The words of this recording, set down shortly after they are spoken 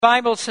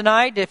Bibles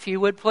tonight, if you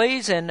would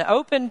please, and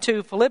open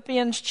to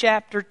Philippians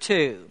chapter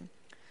 2.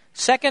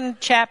 Second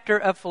chapter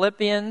of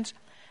Philippians.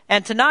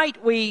 And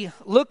tonight we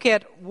look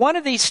at one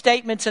of these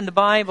statements in the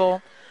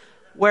Bible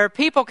where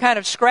people kind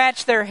of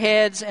scratch their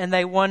heads and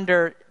they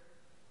wonder,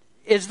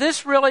 is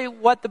this really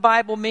what the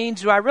Bible means?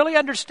 Do I really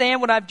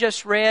understand what I've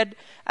just read?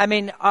 I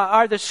mean,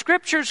 are the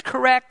scriptures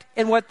correct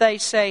in what they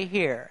say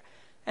here?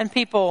 And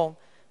people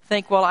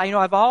think, well,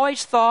 I've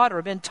always thought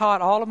or been taught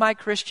all of my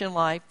Christian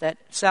life that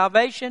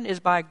salvation is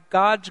by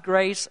God's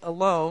grace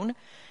alone.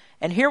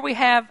 And here we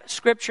have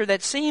scripture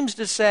that seems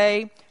to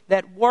say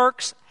that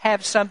works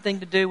have something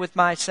to do with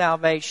my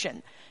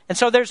salvation. And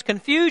so there's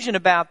confusion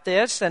about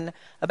this and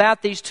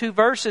about these two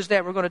verses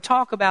that we're going to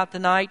talk about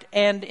tonight.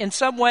 And in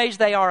some ways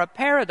they are a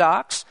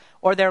paradox,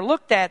 or they're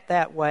looked at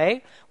that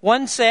way.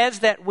 One says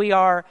that we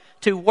are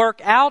to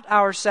work out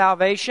our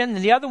salvation,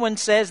 and the other one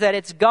says that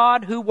it's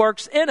God who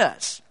works in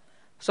us.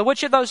 So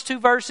which of those two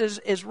verses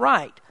is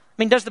right? I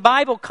mean, does the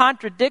Bible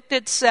contradict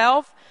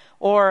itself,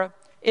 or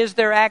is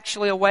there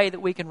actually a way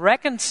that we can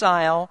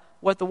reconcile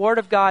what the Word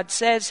of God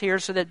says here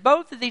so that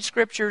both of these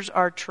scriptures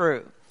are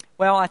true?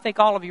 Well, I think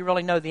all of you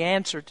really know the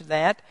answer to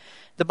that.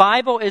 The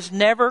Bible is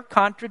never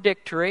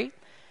contradictory,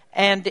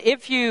 and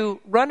if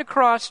you run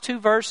across two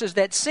verses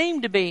that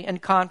seem to be in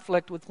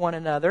conflict with one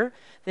another,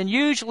 then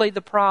usually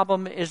the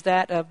problem is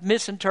that of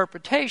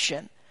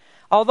misinterpretation.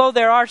 Although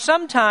there are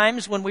some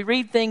times when we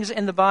read things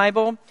in the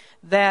Bible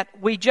that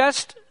we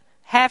just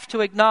have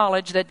to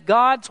acknowledge that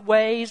God's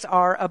ways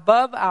are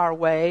above our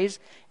ways,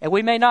 and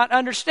we may not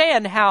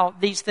understand how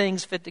these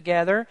things fit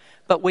together,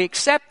 but we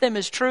accept them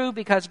as true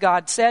because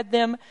God said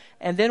them,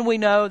 and then we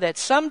know that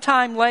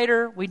sometime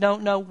later, we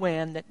don't know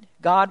when, that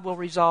God will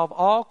resolve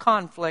all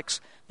conflicts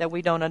that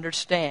we don't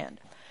understand.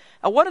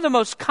 One of the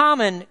most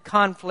common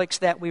conflicts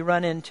that we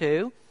run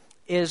into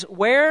is,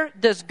 where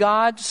does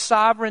God's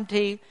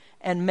sovereignty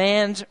and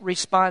man's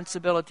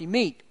responsibility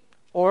meet?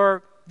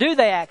 Or do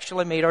they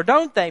actually meet, or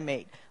don't they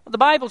meet? Well, the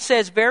Bible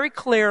says very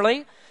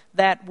clearly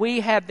that we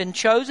have been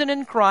chosen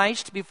in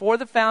Christ before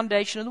the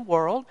foundation of the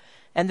world,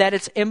 and that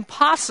it's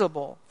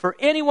impossible for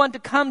anyone to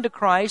come to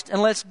Christ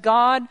unless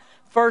God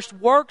first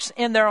works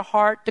in their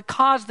heart to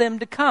cause them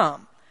to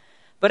come.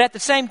 But at the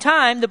same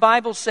time, the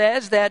Bible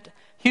says that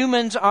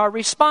humans are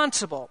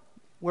responsible.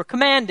 We're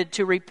commanded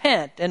to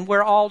repent, and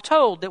we're all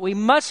told that we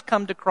must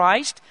come to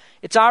Christ.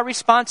 It's our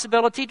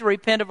responsibility to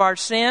repent of our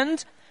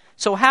sins.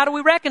 So how do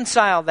we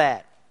reconcile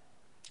that?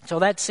 So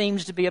that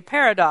seems to be a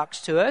paradox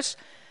to us.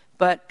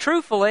 But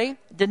truthfully,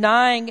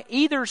 denying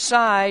either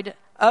side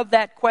of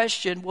that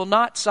question will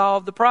not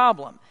solve the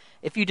problem.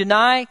 If you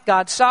deny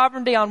God's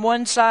sovereignty on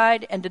one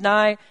side and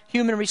deny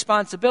human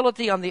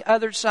responsibility on the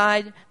other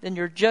side, then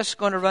you're just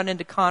going to run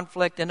into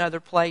conflict in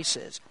other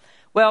places.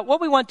 Well,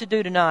 what we want to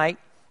do tonight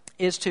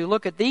is to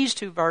look at these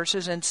two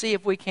verses and see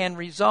if we can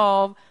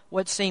resolve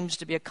what seems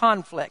to be a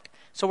conflict.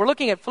 So we're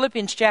looking at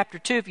Philippians chapter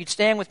 2. If you'd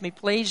stand with me,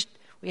 please.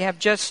 We have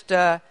just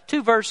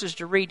two verses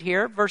to read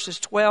here, verses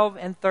 12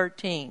 and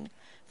 13.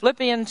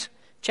 Philippians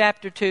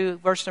chapter 2,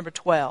 verse number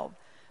 12.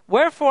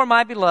 Wherefore,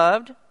 my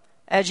beloved,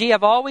 as ye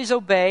have always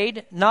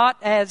obeyed, not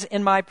as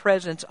in my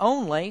presence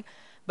only,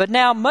 but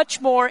now much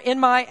more in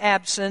my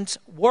absence,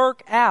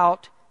 work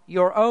out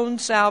your own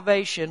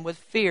salvation with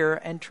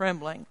fear and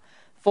trembling.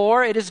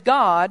 For it is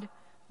God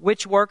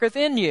which worketh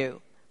in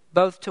you,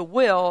 both to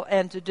will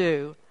and to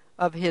do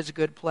of his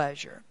good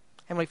pleasure.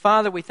 Heavenly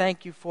Father, we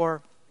thank you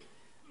for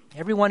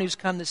everyone who's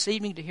come this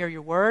evening to hear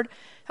your word.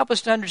 Help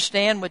us to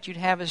understand what you'd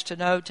have us to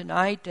know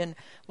tonight. And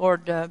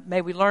Lord, may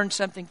we learn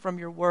something from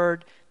your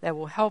word that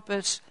will help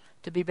us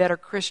to be better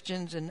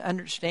Christians and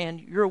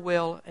understand your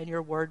will and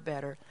your word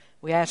better.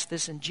 We ask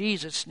this in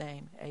Jesus'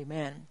 name.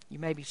 Amen. You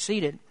may be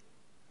seated.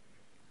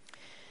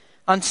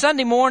 On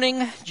Sunday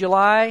morning,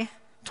 July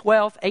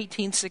 12,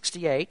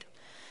 1868,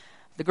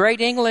 the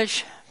great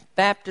English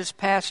Baptist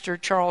pastor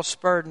Charles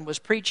Spurgeon was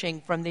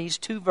preaching from these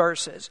two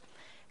verses.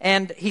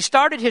 And he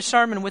started his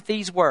sermon with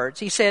these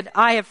words. He said,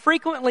 I have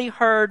frequently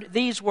heard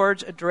these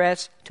words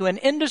addressed to an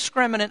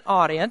indiscriminate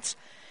audience,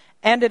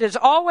 and it has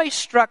always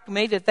struck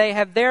me that they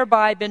have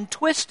thereby been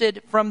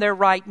twisted from their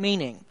right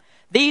meaning.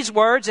 These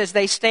words, as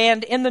they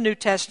stand in the New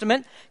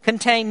Testament,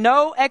 contain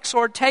no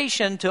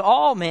exhortation to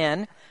all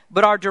men,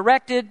 but are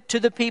directed to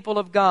the people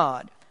of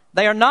God.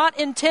 They are not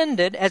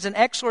intended as an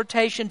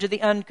exhortation to the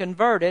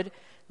unconverted.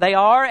 They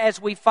are, as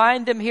we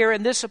find them here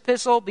in this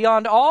epistle,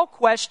 beyond all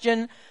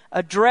question,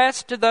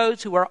 addressed to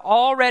those who are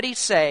already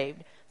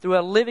saved through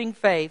a living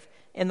faith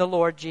in the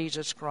Lord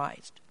Jesus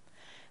Christ.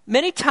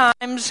 Many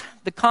times,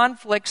 the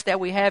conflicts that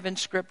we have in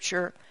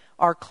Scripture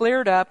are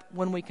cleared up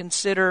when we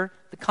consider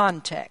the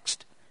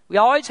context. We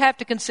always have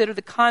to consider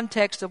the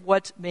context of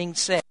what's being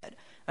said.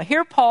 Now,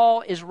 here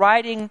Paul is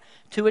writing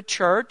to a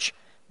church.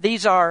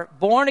 These are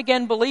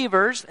born-again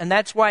believers, and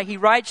that's why he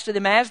writes to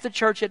them as the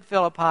church at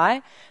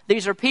Philippi.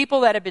 These are people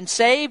that have been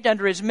saved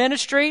under his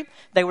ministry.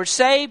 They were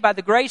saved by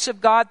the grace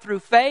of God through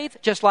faith,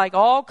 just like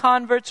all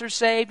converts are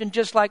saved and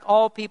just like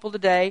all people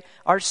today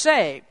are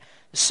saved.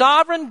 The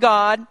sovereign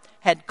God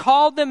had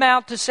called them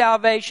out to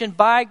salvation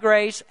by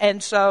grace,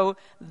 and so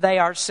they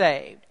are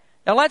saved.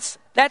 Now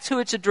that's who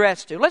it's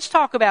addressed to. Let's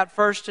talk about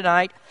first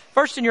tonight.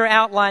 First in your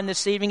outline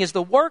this evening is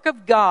the work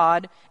of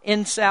God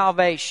in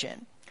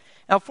salvation.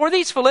 Now for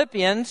these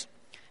Philippians,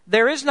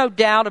 there is no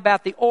doubt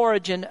about the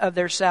origin of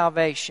their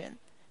salvation.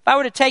 If I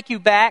were to take you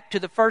back to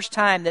the first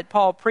time that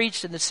Paul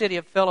preached in the city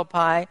of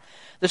Philippi,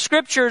 the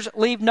Scriptures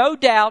leave no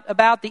doubt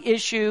about the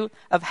issue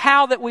of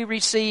how that we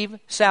receive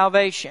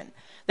salvation.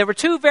 There were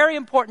two very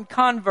important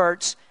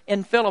converts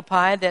in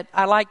Philippi that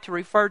I like to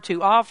refer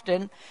to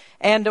often,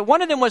 and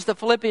one of them was the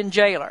Philippian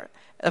jailer.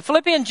 The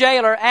Philippian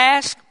jailer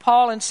asked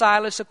Paul and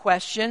Silas a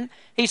question.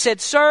 He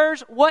said,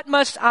 "Sirs, what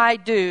must I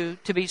do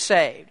to be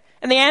saved?"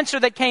 And the answer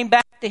that came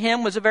back to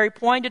him was a very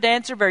pointed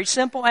answer, very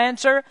simple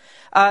answer.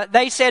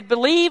 They said,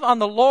 "Believe on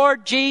the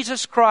Lord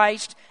Jesus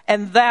Christ,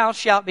 and thou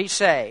shalt be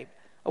saved."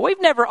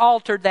 We've never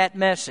altered that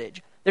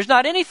message. There's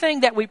not anything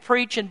that we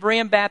preach in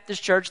Berean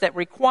Baptist Church that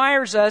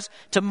requires us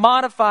to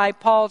modify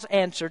Paul's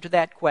answer to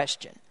that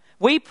question.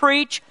 We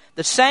preach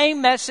the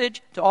same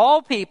message to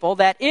all people,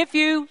 that if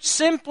you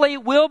simply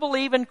will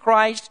believe in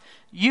Christ,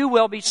 you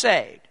will be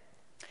saved.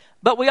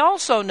 But we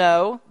also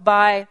know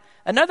by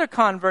another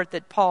convert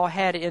that Paul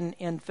had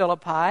in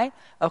Philippi,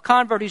 a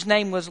convert whose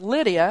name was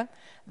Lydia,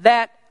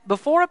 that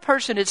before a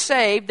person is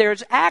saved,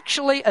 there's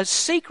actually a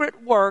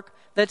secret work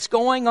that's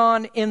going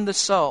on in the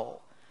soul.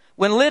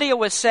 When Lydia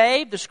was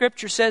saved, the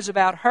Scripture says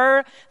about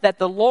her that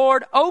the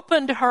Lord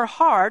opened her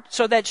heart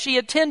so that she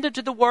attended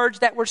to the words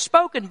that were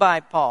spoken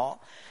by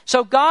Paul.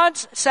 So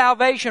God's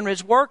salvation,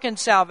 his work in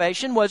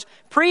salvation, was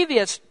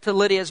previous to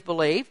Lydia's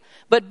belief,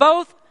 but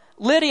both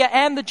Lydia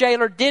and the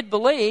jailer did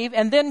believe,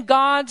 and then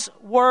God's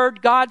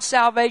word, God's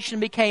salvation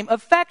became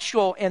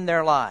effectual in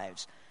their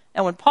lives.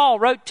 And when Paul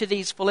wrote to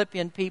these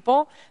Philippian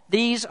people,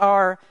 these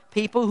are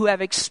people who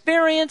have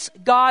experienced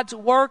God's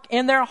work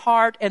in their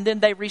heart, and then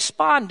they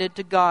responded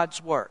to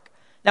God's work.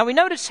 Now we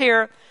notice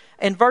here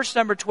in verse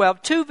number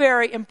 12 two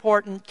very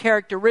important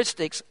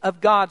characteristics of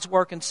God's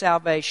work in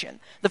salvation.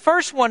 The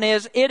first one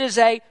is, it is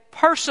a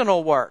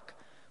personal work.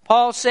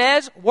 Paul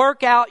says,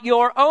 work out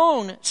your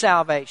own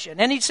salvation.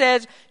 And he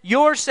says,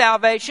 your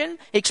salvation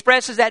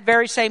expresses that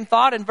very same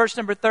thought in verse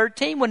number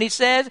 13 when he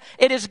says,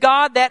 it is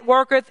God that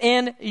worketh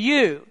in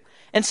you.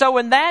 And so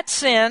in that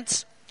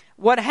sense,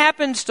 what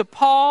happens to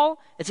Paul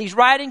as he's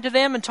writing to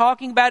them and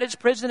talking about his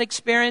prison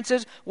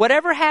experiences,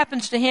 whatever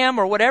happens to him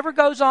or whatever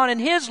goes on in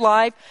his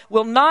life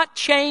will not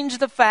change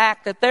the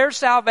fact that their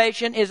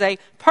salvation is a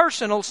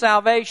personal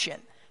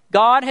salvation.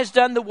 God has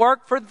done the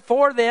work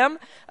for them.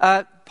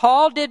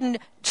 Paul didn't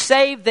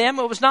save them.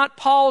 It was not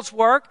Paul's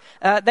work.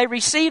 They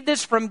received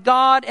this from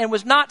God and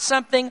was not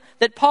something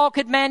that Paul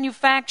could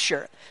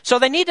manufacture. So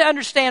they need to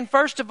understand,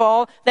 first of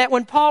all, that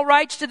when Paul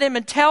writes to them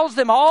and tells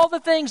them all the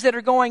things that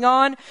are going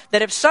on,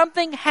 that if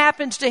something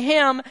happens to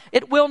him,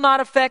 it will not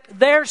affect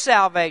their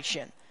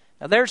salvation.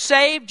 Now, they're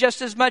saved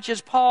just as much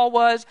as Paul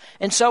was,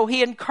 and so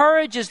he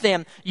encourages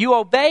them. You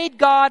obeyed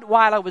God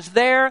while I was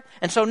there,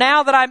 and so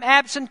now that I'm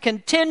absent,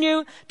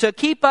 continue to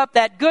keep up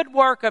that good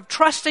work of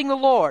trusting the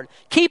Lord.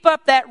 Keep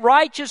up that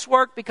righteous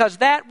work, because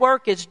that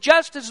work is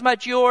just as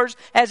much yours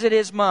as it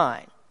is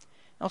mine.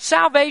 Now,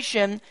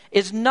 salvation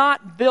is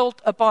not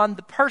built upon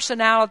the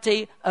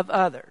personality of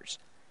others.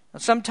 Now,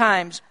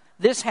 sometimes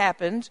this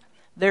happens.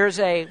 There's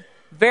a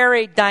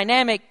very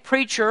dynamic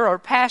preacher or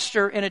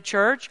pastor in a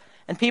church,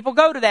 and people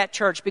go to that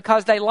church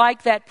because they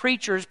like that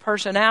preacher's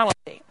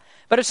personality.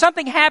 But if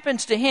something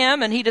happens to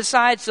him and he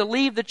decides to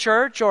leave the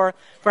church, or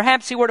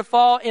perhaps he were to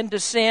fall into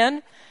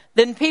sin,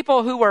 then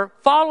people who are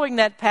following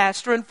that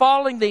pastor and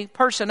following the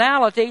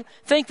personality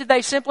think that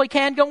they simply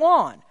can't go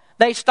on.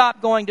 They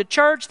stop going to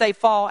church, they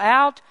fall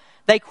out,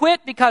 they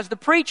quit because the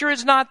preacher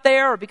is not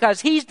there or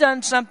because he's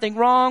done something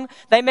wrong.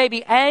 They may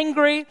be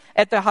angry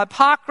at the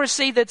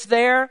hypocrisy that's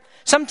there.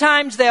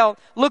 Sometimes they'll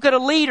look at a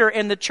leader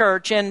in the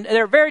church and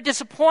they're very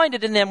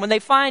disappointed in them when they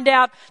find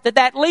out that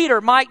that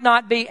leader might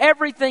not be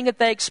everything that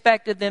they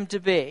expected them to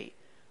be.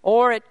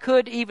 Or it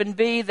could even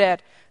be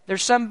that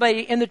there's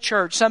somebody in the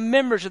church, some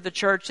members of the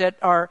church that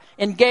are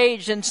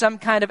engaged in some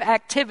kind of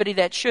activity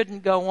that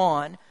shouldn't go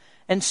on.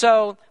 And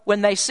so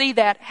when they see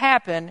that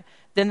happen,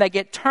 then they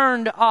get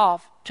turned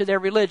off to their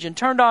religion,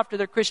 turned off to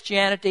their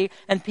Christianity,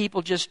 and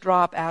people just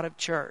drop out of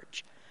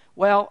church.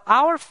 Well,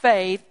 our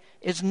faith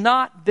is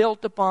not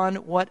built upon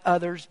what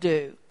others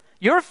do.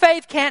 Your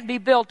faith can't be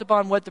built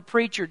upon what the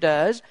preacher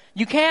does.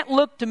 You can't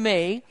look to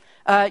me.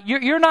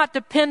 You're not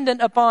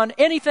dependent upon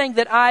anything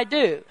that I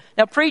do.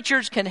 Now,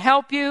 preachers can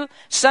help you.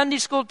 Sunday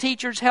school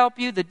teachers help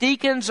you. The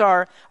deacons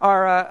are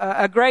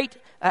a great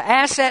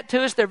asset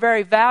to us. They're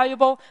very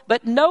valuable.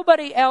 But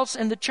nobody else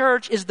in the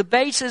church is the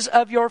basis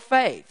of your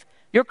faith.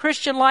 Your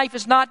Christian life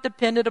is not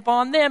dependent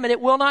upon them, and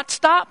it will not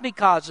stop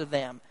because of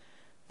them.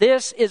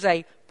 This is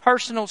a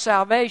personal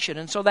salvation,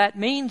 and so that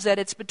means that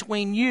it's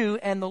between you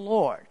and the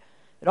Lord.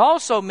 It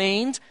also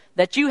means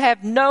that you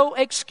have no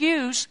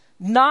excuse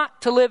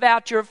not to live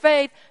out your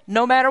faith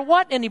no matter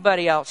what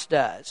anybody else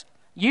does.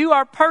 You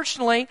are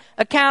personally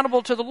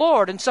accountable to the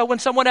Lord. And so when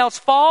someone else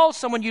falls,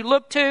 someone you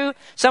look to,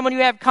 someone you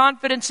have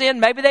confidence in,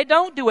 maybe they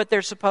don't do what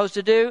they're supposed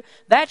to do,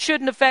 that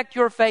shouldn't affect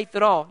your faith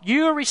at all.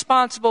 You are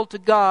responsible to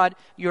God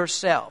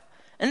yourself.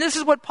 And this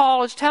is what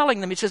Paul is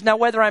telling them. He says, now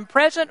whether I'm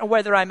present or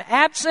whether I'm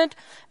absent,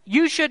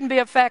 you shouldn't be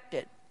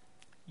affected.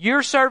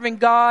 You're serving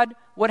God.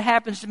 What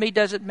happens to me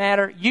doesn't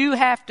matter. You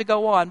have to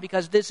go on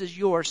because this is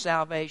your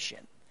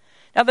salvation.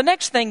 Now the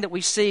next thing that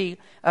we see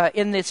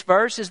in this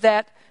verse is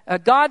that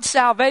God's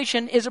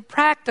salvation is a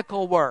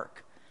practical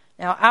work.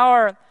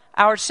 Now,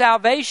 our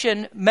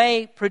salvation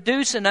may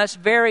produce in us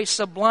very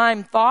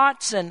sublime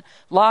thoughts and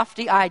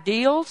lofty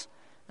ideals,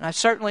 and I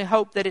certainly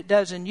hope that it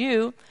does in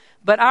you,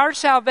 but our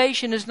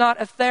salvation is not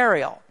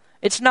ethereal.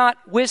 It's not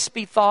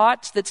wispy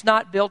thoughts that's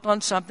not built on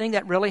something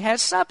that really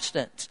has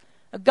substance.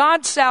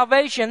 God's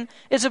salvation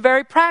is a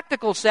very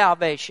practical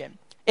salvation.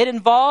 It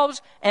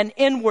involves an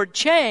inward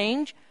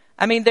change.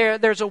 I mean,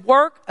 there's a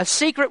work, a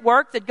secret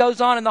work that goes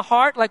on in the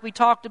heart, like we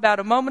talked about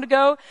a moment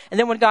ago. And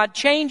then when God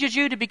changes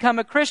you to become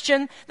a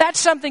Christian,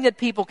 that's something that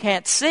people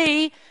can't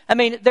see. I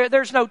mean,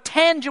 there's no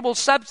tangible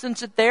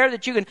substance there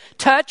that you can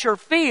touch or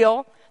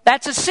feel.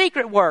 That's a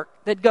secret work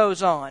that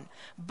goes on.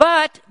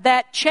 But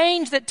that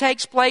change that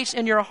takes place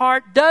in your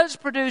heart does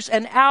produce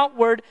an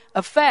outward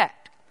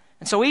effect.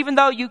 And so even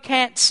though you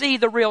can't see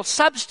the real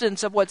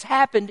substance of what's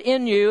happened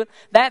in you,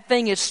 that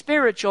thing is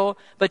spiritual,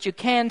 but you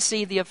can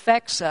see the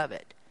effects of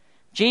it.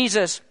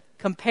 Jesus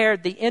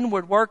compared the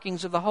inward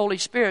workings of the Holy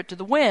Spirit to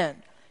the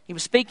wind. He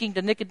was speaking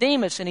to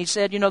Nicodemus and he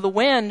said, the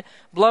wind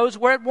blows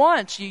where it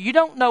wants. You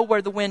don't know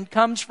where the wind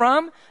comes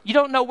from. You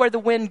don't know where the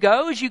wind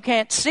goes. You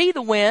can't see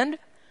the wind,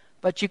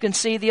 but you can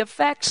see the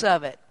effects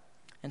of it.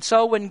 And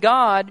so when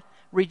God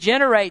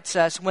regenerates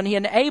us, when He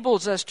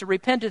enables us to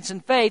repentance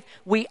and faith,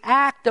 we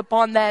act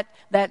upon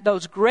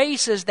those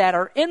graces that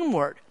are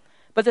inward.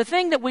 But the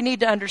thing that we need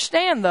to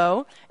understand,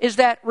 though, is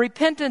that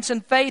repentance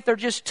and faith are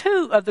just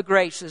two of the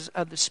graces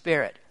of the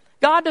Spirit.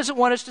 God doesn't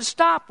want us to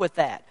stop with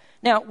that.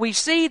 Now, we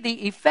see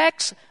the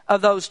effects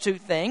of those two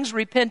things,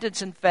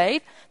 repentance and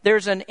faith.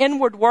 There's an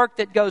inward work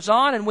that goes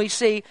on, and we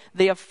see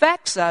the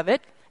effects of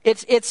it.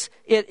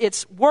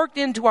 It's worked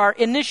into our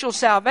initial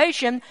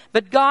salvation,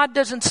 but God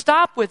doesn't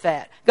stop with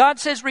that. God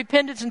says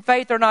repentance and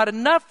faith are not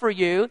enough for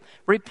you.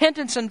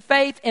 Repentance and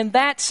faith in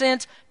that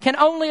sense can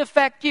only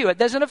affect you. It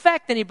doesn't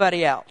affect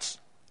anybody else.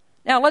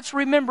 Now, let's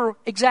remember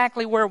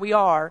exactly where we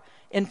are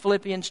in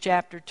Philippians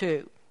chapter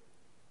 2.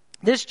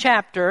 This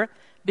chapter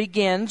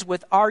begins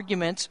with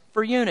arguments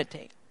for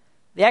unity.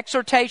 The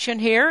exhortation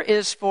here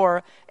is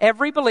for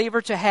every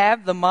believer to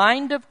have the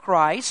mind of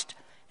Christ.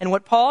 And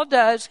what Paul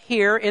does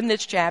here in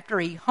this chapter,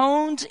 he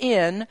hones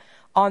in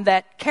on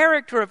that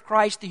character of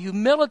Christ, the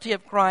humility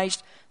of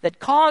Christ that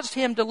caused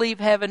Him to leave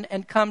heaven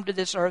and come to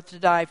this earth to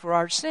die for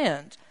our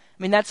sins.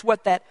 I mean, that's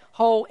what that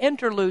whole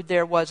interlude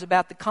there was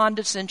about, the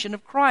condescension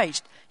of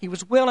Christ. He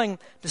was willing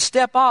to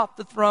step off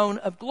the throne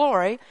of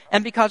glory,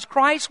 and because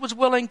Christ was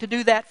willing to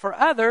do that for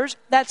others,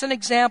 that's an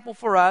example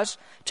for us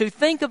to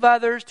think of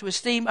others, to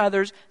esteem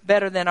others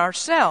better than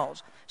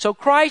ourselves. So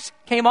Christ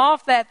came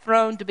off that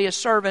throne to be a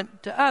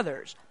servant to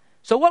others.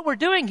 So what we're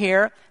doing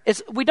here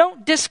is we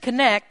don't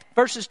disconnect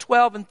verses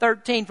 12 and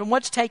 13 from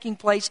what's taking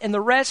place in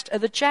the rest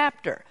of the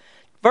chapter.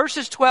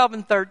 Verses 12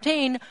 and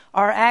 13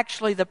 are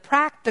actually the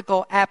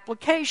practical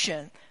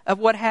application of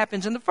what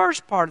happens in the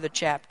first part of the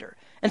chapter.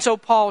 And so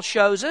Paul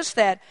shows us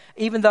that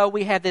even though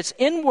we have this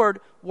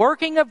inward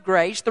working of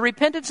grace, the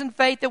repentance and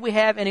faith that we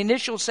have in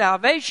initial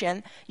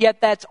salvation,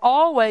 yet that's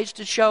always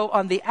to show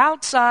on the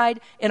outside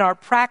in our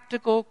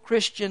practical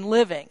Christian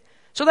living.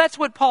 So that's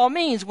what Paul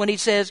means when he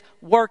says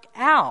work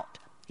out.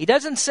 He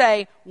doesn't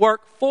say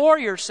work for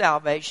your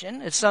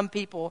salvation, as some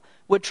people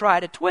would try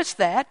to twist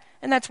that.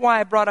 And that's why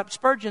I brought up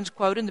Spurgeon's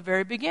quote in the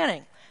very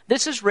beginning.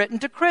 This is written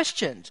to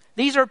Christians.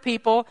 These are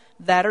people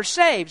that are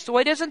saved. So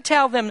he doesn't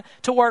tell them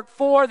to work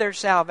for their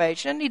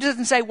salvation. He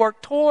doesn't say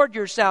work toward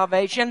your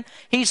salvation.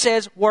 He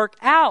says work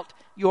out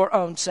your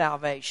own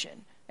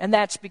salvation. And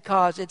that's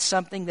because it's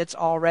something that's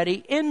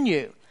already in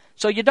you.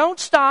 So you don't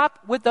stop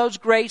with those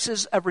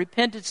graces of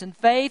repentance and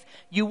faith.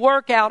 You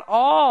work out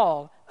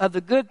all of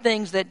the good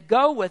things that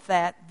go with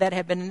that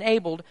have been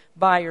enabled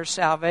by your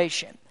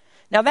salvation.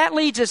 Now that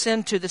leads us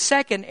into the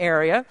second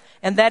area,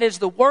 and that is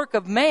the work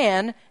of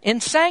man in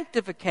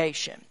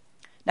sanctification.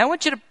 Now I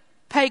want you to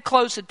pay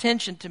close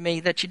attention to me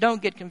that you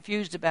don't get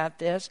confused about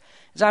this.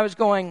 As I was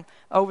going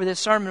over this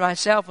sermon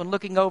myself and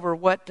looking over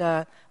what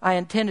I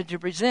intended to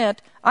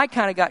present, I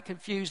kind of got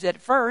confused at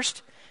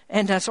first.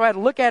 And so I had to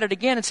look at it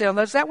again and say,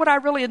 is that what I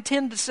really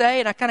intend to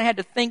say? And I kind of had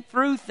to think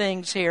through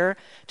things here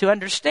to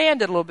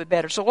understand it a little bit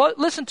better. So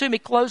listen to me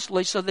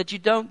closely so that you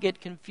don't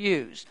get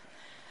confused.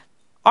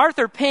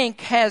 Arthur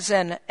Pink has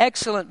an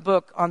excellent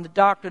book on the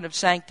doctrine of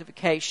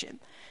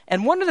sanctification.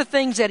 And one of the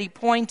things that he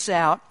points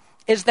out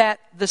is that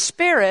the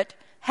Spirit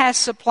has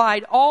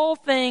supplied all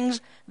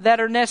things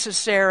that are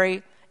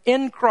necessary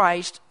in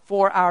Christ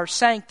for our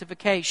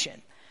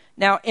sanctification.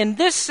 Now, in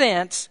this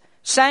sense,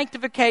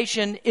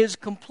 sanctification is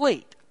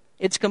complete.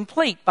 It's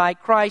complete by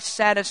Christ's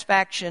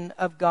satisfaction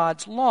of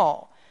God's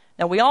law.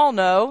 Now, we all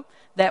know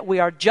that we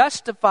are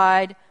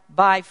justified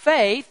by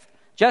faith.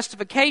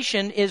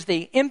 Justification is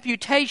the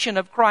imputation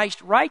of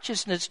Christ's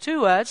righteousness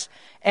to us,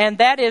 and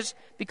that is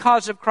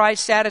because of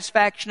Christ's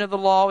satisfaction of the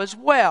law as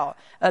well.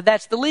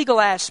 That's the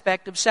legal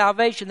aspect of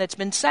salvation that's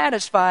been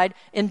satisfied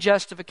in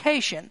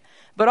justification.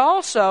 But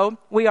also,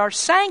 we are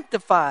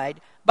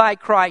sanctified by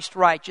Christ's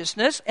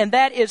righteousness, and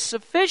that is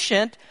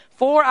sufficient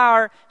for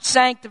our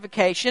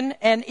sanctification,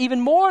 and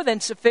even more than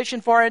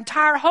sufficient for our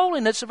entire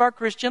holiness of our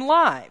Christian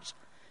lives.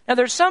 Now,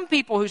 there's some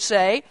people who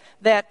say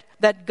that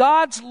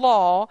God's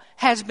law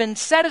has been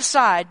set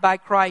aside by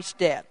Christ's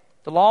death.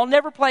 The law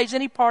never plays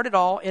any part at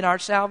all in our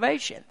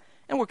salvation.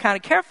 And we're kind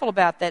of careful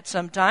about that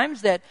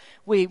sometimes, that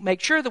we make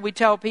sure that we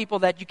tell people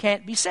that you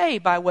can't be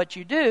saved by what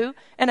you do,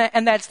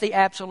 and that's the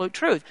absolute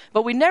truth.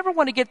 But we never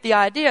want to get the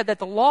idea that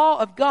the law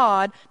of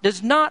God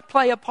does not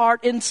play a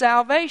part in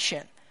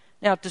salvation.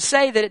 Now, to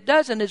say that it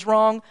doesn't is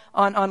wrong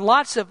on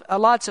lots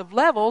of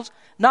levels,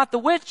 not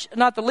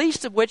the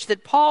least of which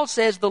that Paul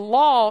says the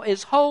law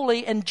is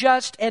holy and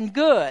just and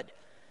good.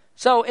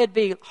 So it'd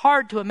be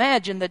hard to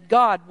imagine that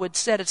God would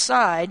set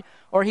aside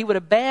or he would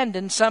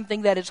abandon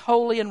something that is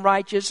holy and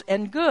righteous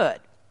and good.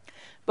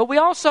 But we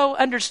also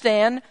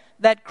understand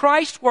that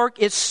Christ's work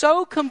is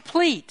so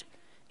complete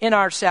in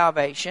our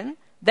salvation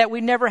that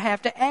we never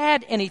have to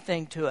add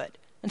anything to it.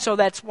 And so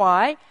that's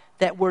why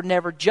that we're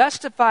never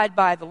justified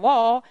by the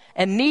law,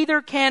 and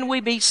neither can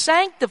we be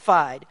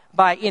sanctified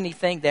by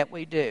anything that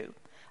we do.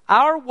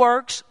 Our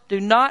works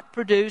do not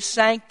produce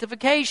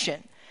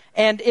sanctification.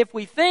 And if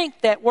we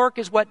think that work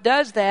is what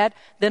does that,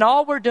 then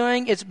all we're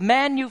doing is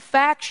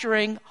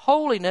manufacturing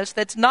holiness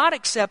that's not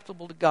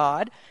acceptable to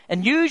God.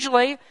 And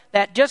usually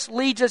that just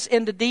leads us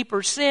into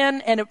deeper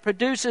sin, and it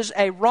produces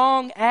a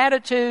wrong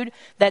attitude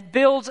that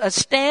builds a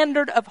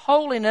standard of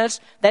holiness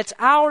that's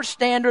our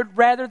standard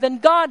rather than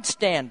God's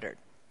standard.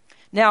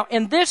 Now,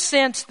 in this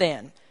sense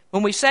then,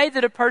 when we say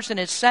that a person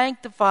is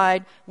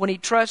sanctified when he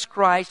trusts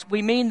Christ,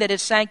 we mean that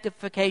his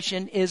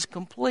sanctification is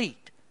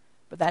complete.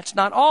 But that's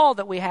not all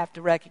that we have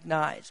to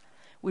recognize.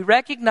 We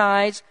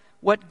recognize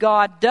what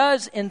God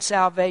does in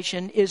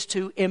salvation is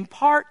to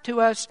impart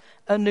to us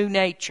a new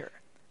nature.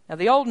 Now,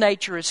 the old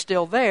nature is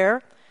still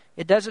there.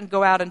 It doesn't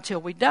go out until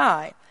we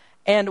die.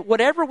 And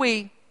whenever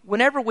we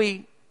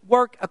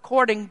work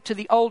according to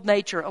the old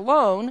nature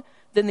alone,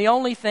 then the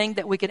only thing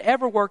that we could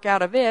ever work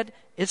out of it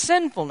is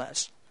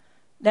sinfulness.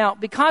 Now,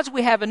 because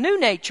we have a new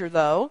nature,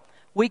 though,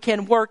 we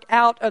can work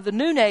out of the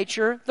new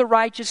nature the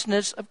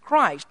righteousness of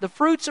Christ. The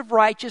fruits of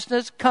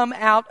righteousness come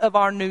out of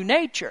our new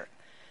nature.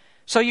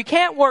 So you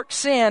can't work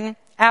sin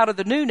out of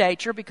the new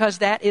nature because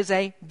that is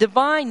a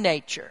divine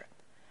nature.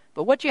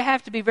 But what you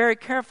have to be very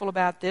careful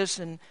about this,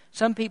 and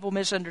some people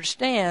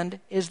misunderstand,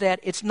 is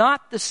that it's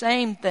not the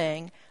same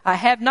thing. I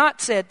have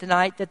not said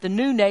tonight that the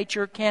new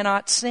nature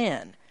cannot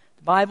sin.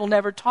 The Bible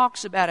never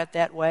talks about it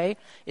that way.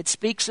 It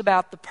speaks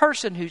about the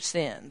person who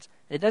sins.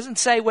 It doesn't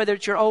say whether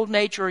it's your old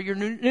nature or your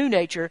new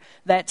nature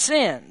that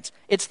sins.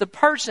 It's the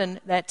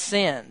person that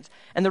sins.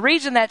 And the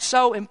reason that's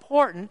so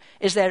important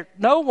is that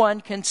no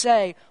one can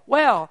say,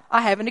 well,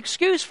 I have an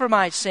excuse for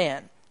my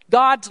sin.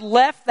 God's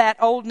left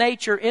that old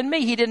nature in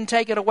me. He didn't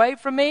take it away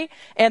from me.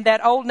 And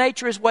that old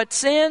nature is what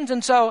sins.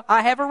 And so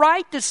I have a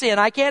right to sin.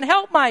 I can't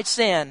help my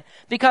sin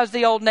because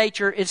the old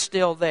nature is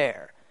still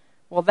there.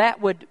 Well,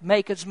 that would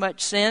make as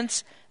much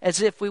sense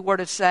as if we were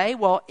to say,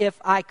 well, if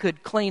I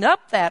could clean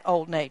up that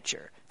old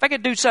nature, if I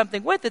could do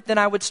something with it, then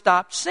I would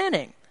stop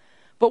sinning.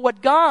 But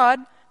what God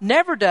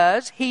never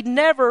does, He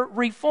never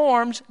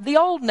reforms the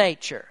old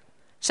nature.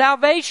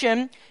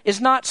 Salvation is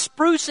not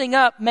sprucing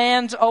up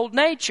man's old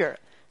nature.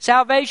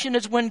 Salvation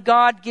is when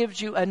God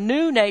gives you a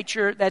new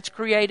nature that's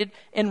created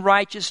in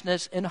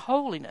righteousness and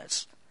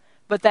holiness.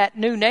 But that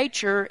new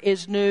nature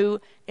is new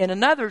in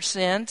another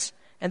sense,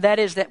 and that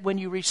is that when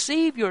you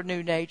receive your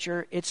new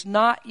nature, it's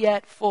not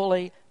yet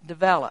fully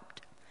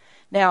developed.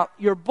 Now,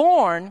 you're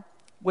born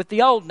with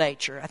the old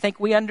nature. I think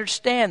we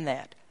understand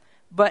that.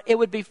 But it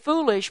would be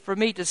foolish for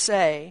me to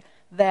say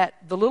that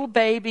the little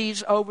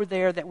babies over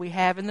there that we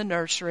have in the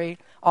nursery,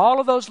 all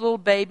of those little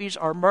babies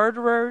are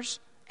murderers,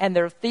 and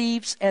they're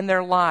thieves, and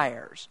they're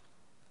liars.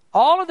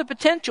 All of the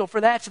potential for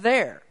that's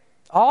there.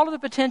 All of the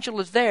potential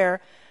is there,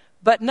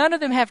 but none of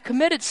them have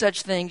committed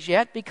such things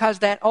yet because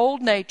that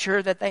old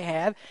nature that they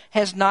have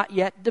has not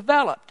yet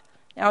developed.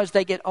 Now, as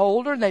they get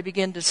older and they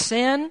begin to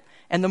sin,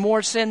 and the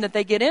more sin that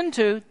they get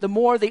into, the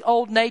more the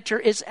old nature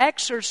is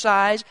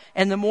exercised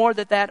and the more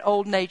that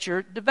old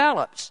nature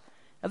develops.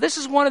 Now, this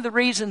is one of the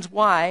reasons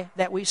why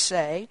that we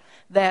say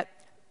that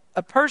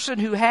a person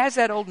who has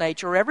that old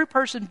nature, or every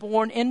person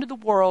born into the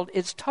world,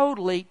 is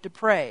totally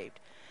depraved.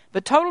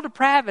 But total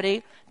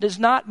depravity does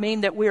not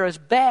mean that we're as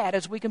bad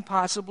as we can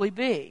possibly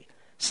be.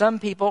 Some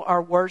people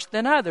are worse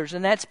than others,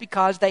 and that's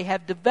because they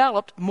have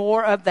developed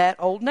more of that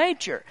old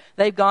nature.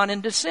 They've gone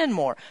into sin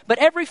more. But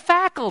every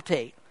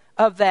faculty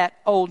of that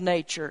old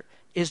nature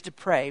is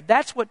depraved.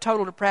 That's what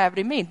total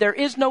depravity means. There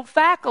is no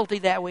faculty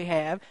that we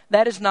have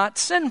that is not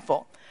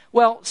sinful.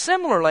 Well,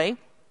 similarly,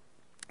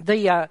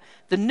 the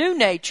new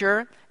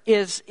nature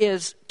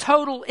is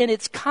total in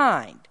its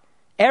kind.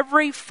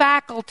 Every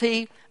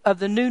faculty of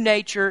the new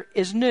nature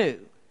is new.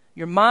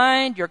 Your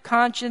mind, your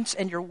conscience,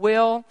 and your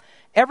will,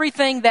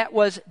 everything that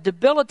was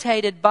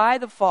debilitated by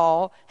the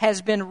fall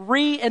has been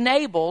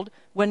re-enabled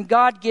when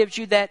God gives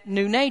you that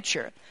new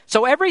nature.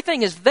 So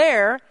everything is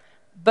there,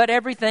 but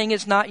everything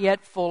is not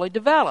yet fully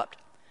developed.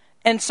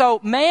 And so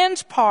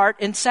man's part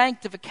in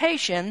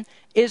sanctification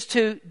is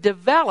to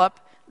develop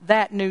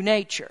that new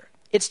nature.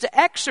 It's to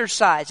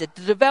exercise it,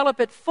 to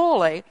develop it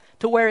fully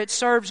to where it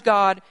serves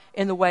God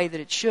in the way that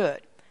it should.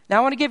 Now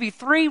I want to give you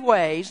 3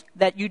 ways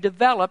that you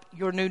develop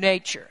your new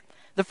nature.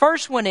 The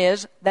first one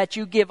is that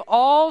you give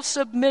all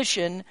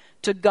submission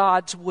to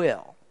God's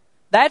will.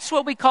 That's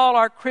what we call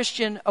our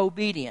Christian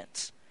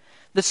obedience.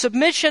 The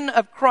submission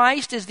of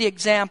Christ is the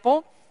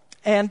example,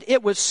 and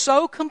it was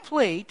so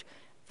complete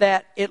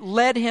that it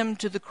led him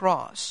to the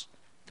cross.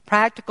 The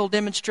practical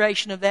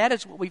demonstration of that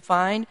is what we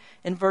find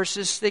in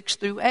verses 6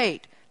 through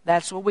 8.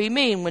 That's what we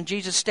mean. When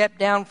Jesus stepped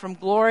down from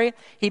glory,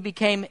 he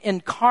became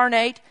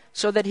incarnate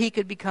so that he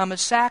could become a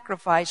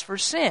sacrifice for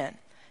sin.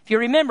 If you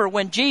remember,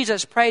 when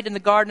Jesus prayed in the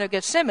Garden of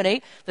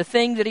Gethsemane, the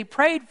thing that he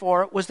prayed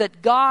for was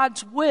that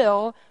God's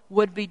will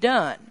would be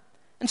done.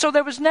 And so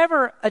there was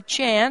never a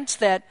chance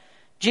that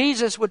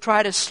Jesus would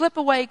try to slip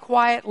away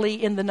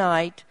quietly in the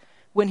night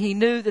when he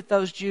knew that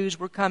those Jews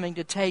were coming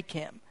to take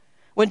him.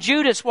 When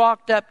Judas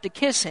walked up to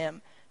kiss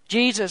him,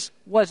 Jesus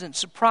wasn't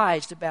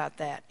surprised about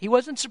that. He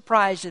wasn't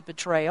surprised at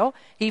betrayal.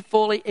 He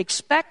fully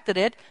expected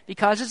it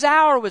because his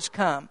hour was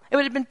come. It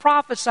would have been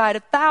prophesied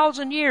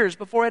 1,000 years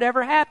before it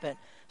ever happened.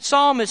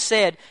 Psalmist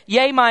said,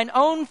 "Yea, mine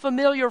own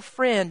familiar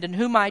friend in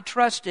whom I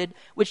trusted,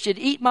 which did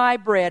eat my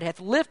bread, hath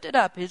lifted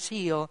up his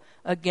heel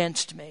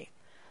against me."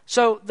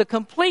 So the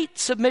complete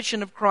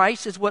submission of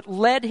Christ is what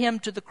led him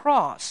to the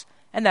cross.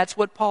 And that's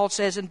what Paul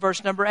says in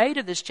verse number 8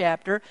 of this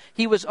chapter.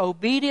 He was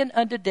obedient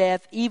unto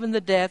death, even the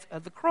death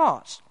of the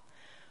cross.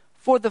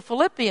 For the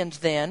Philippians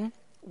then,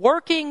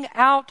 working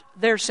out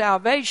their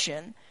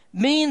salvation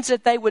means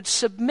that they would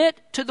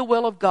submit to the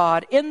will of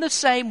God in the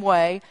same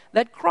way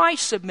that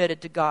Christ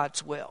submitted to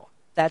God's will.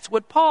 That's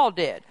what Paul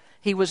did.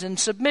 He was in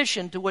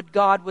submission to what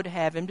God would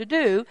have him to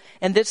do.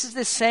 And this is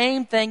the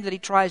same thing that he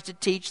tries to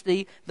teach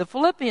the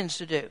Philippians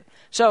to do.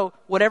 So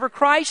whatever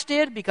Christ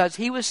did, because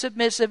he was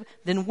submissive,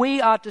 then we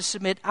ought to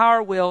submit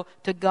our will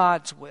to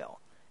God's will.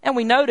 And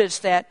we notice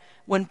that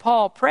when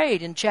Paul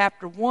prayed in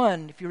chapter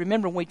 1, if you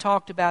remember when we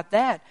talked about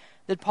that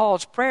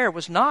Paul's prayer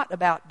was not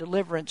about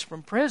deliverance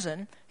from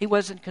prison. He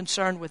wasn't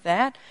concerned with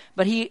that.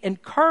 But he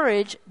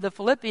encouraged the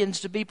Philippians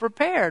to be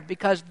prepared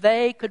because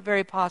they could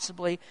very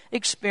possibly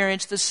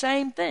experience the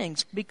same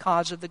things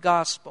because of the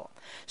gospel.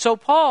 So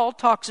Paul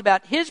talks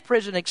about his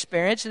prison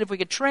experience, and if we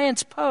could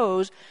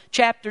transpose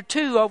chapter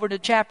 2 over to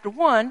chapter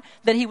 1,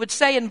 then he would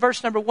say in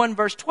verse number 1,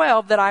 verse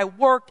 12, that I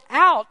worked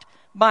out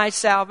my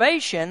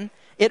salvation.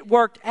 It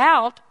worked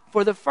out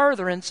for the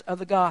furtherance of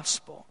the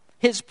gospel.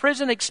 His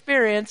prison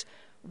experience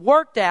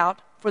worked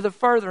out for the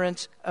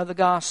furtherance of the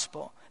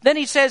gospel. Then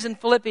he says in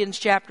Philippians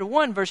chapter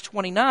 1, verse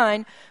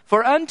 29,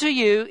 for unto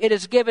you it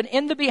is given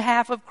in the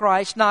behalf of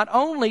Christ not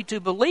only to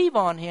believe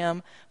on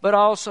him, but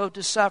also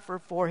to suffer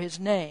for his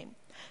name.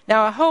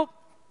 Now I hope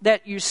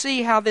that you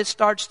see how this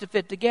starts to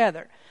fit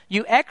together.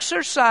 You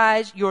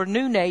exercise your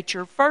new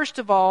nature, first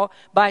of all,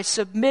 by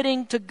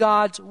submitting to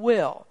God's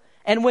will.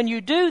 And when you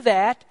do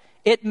that,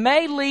 it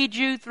may lead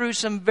you through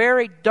some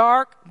very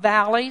dark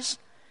valleys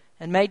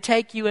and may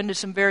take you into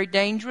some very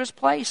dangerous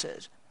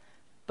places.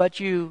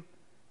 But you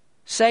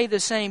say the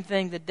same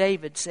thing that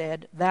David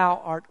said, thou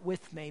art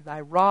with me,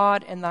 thy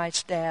rod and thy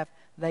staff,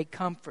 they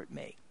comfort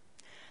me.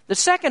 The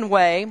second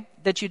way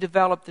that you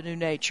develop the new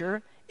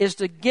nature is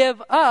to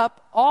give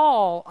up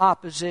all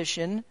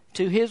opposition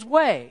to his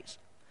ways.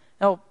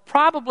 Now,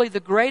 probably the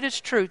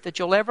greatest truth that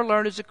you'll ever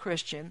learn as a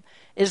Christian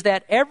is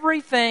that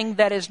everything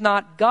that is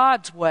not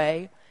God's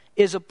way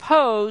is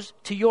opposed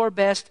to your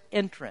best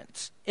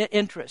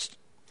interest.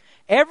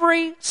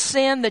 Every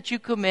sin that you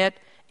commit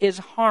is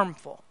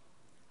harmful.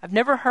 I've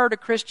never heard a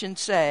Christian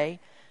say,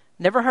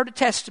 never heard a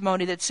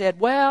testimony that said,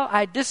 well,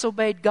 I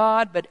disobeyed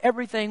God, but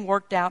everything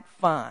worked out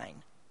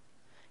fine.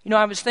 You know,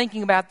 I was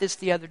thinking about this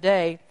the other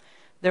day.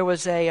 There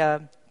was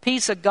a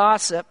piece of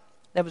gossip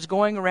that was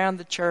going around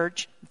the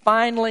church.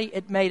 Finally,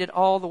 it made it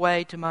all the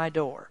way to my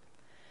door.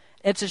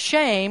 It's a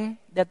shame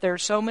that there are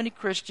so many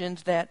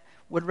Christians that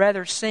would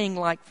rather sing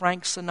like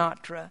Frank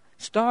Sinatra.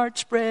 Start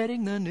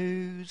spreading the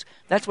news.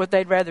 That's what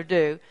they'd rather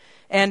do.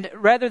 And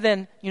rather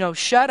than,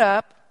 shut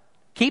up,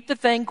 keep the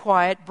thing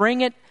quiet,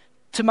 bring it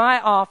to my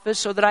office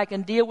so that I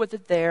can deal with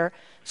it there,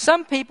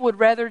 some people would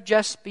rather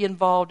just be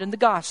involved in the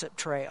gossip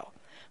trail.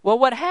 Well,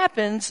 what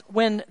happens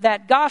when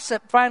that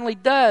gossip finally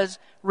does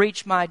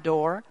reach my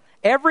door,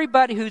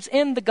 everybody who's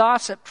in the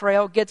gossip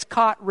trail gets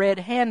caught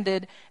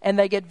red-handed, and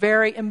they get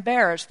very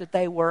embarrassed that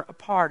they were a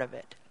part of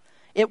it.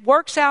 It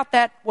works out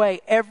that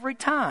way every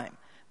time.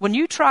 When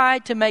you try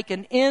to make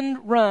an end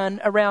run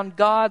around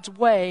God's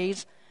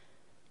ways,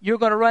 you're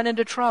going to run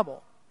into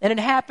trouble. And it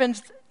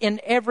happens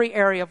in every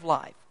area of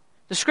life.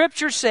 The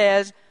Scripture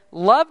says,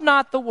 love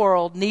not the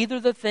world, neither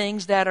the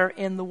things that are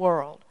in the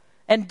world.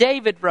 And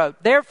David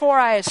wrote, "Therefore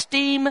I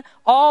esteem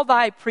all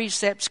thy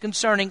precepts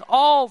concerning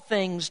all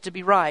things to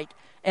be right,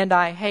 and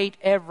I hate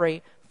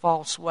every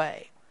false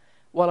way."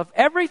 Well, if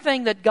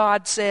everything that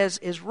God says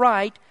is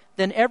right,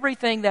 then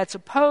everything that's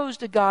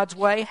opposed to God's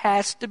way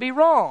has to be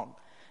wrong.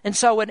 And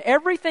so in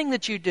everything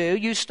that you do,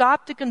 you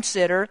stop to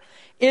consider,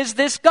 is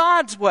this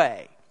God's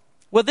way?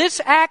 Will this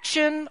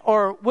action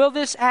or will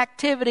this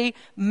activity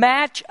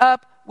match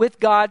up with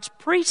God's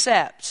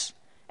precepts?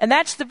 And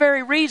that's the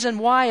very reason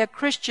why a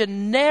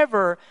Christian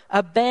never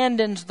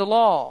abandons the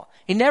law.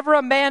 He never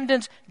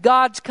abandons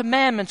God's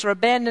commandments or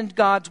abandons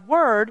God's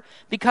word,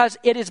 because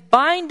it is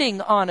binding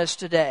on us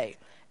today.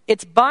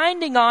 It's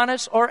binding on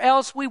us, or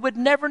else we would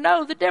never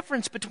know the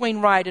difference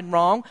between right and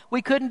wrong.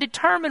 We couldn't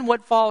determine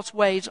what false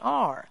ways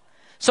are.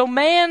 So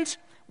man's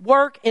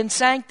work in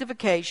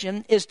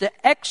sanctification is to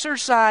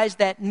exercise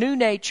that new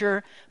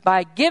nature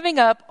by giving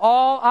up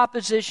all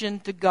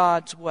opposition to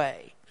God's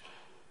way.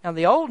 Now,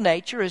 the old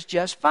nature is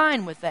just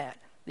fine with that.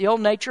 The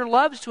old nature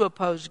loves to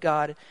oppose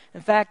God.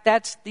 In fact,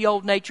 that's the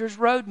old nature's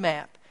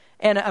roadmap.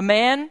 And a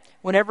man,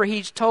 whenever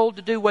he's told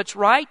to do what's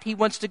right, he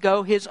wants to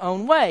go his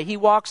own way. He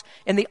walks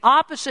in the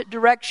opposite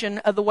direction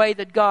of the way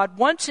that God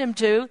wants him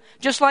to,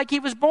 just like he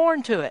was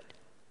born to it.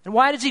 And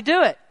why does he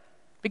do it?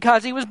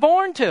 Because he was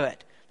born to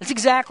it. That's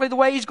exactly the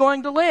way he's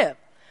going to live.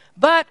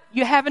 But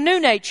you have a new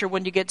nature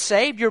when you get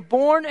saved. You're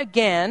born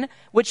again,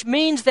 which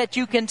means that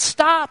you can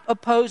stop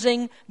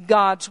opposing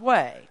God's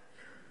way.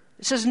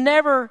 This is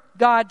never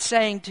God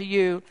saying to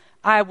you,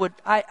 I want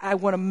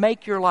to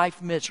make your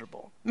life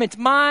miserable. I mean, it's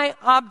my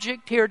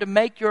object here to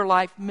make your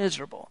life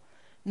miserable.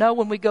 No,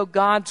 when we go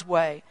God's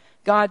way,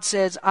 God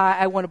says,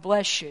 I want to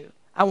bless you.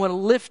 I want to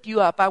lift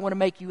you up. I want to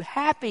make you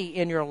happy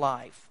in your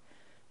life.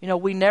 You know,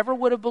 we never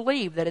would have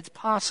believed that it's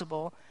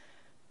possible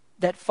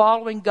that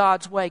following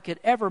God's way could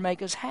ever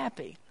make us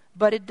happy.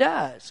 But it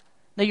does.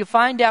 Now, you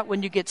find out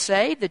when you get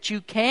saved that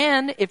you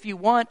can, if you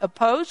want,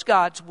 oppose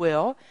God's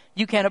will.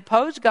 You can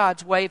oppose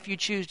God's way if you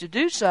choose to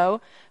do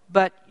so,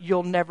 but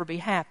you'll never be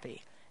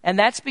happy. And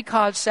that's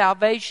because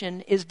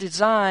salvation is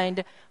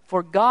designed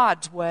for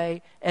God's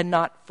way and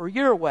not for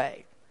your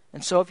way.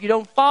 And so if you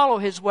don't follow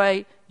His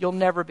way, you'll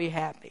never be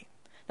happy.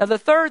 Now, the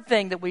third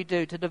thing that we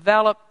do to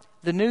develop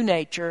the new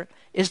nature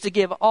is to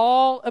give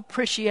all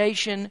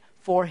appreciation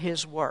for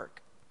His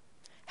work.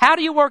 How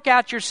do you work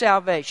out your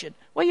salvation?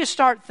 Well, you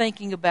start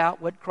thinking about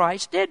what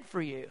Christ did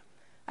for you.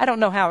 I don't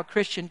know how a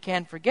Christian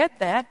can forget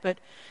that,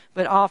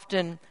 but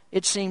often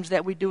it seems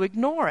that we do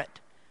ignore it.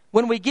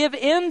 When we give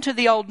in to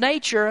the old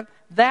nature,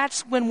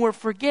 that's when we're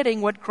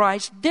forgetting what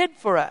Christ did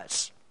for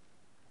us.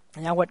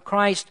 Now, what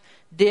Christ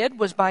did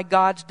was by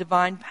God's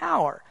divine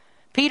power.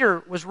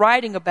 Peter was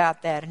writing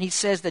about that, and he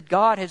says that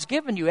God has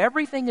given you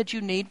everything that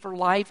you need for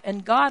life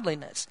and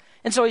godliness.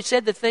 And so he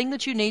said the thing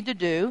that you need to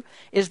do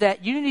is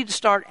that you need to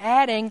start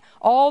adding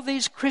all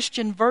these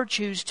Christian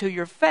virtues to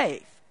your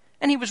faith.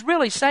 And he was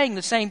really saying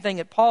the same thing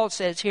that Paul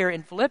says here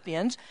in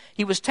Philippians.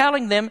 He was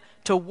telling them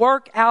to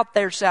work out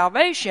their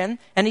salvation,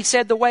 and he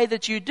said the way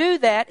that you do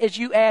that is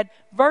you add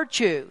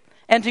virtue.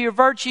 And to your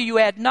virtue you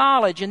add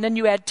knowledge, and then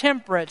you add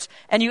temperance,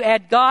 and you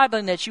add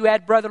godliness, you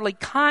add brotherly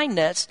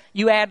kindness,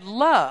 you add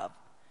love.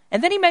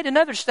 And then he made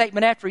another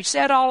statement after he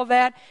said all of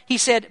that. He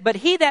said, "But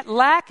he that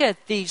lacketh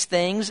these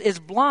things is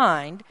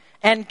blind,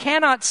 and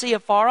cannot see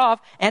afar off,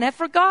 and hath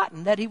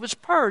forgotten that he was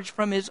purged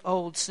from his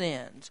old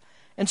sins."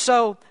 And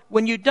so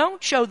when you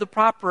don't show the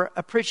proper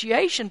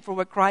appreciation for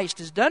what Christ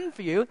has done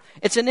for you,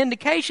 it's an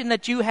indication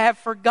that you have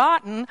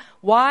forgotten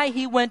why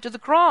He went to the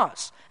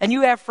cross. And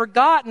you have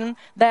forgotten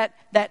that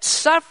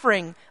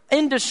suffering,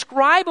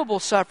 indescribable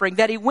suffering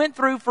that He went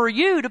through for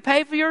you to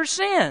pay for your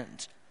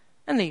sins.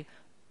 And the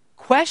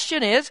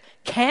question is,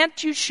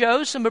 can't you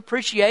show some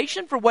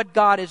appreciation for what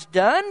God has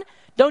done?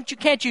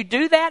 Can't you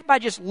do that by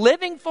just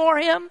living for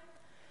Him?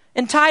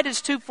 In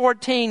Titus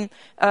 2:14,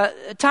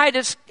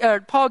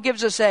 Paul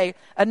gives us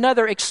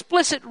another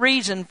explicit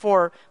reason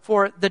for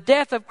the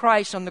death of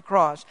Christ on the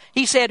cross.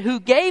 He said,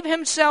 "Who gave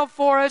Himself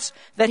for us,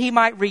 that He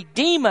might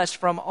redeem us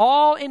from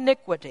all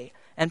iniquity,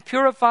 and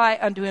purify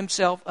unto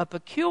Himself a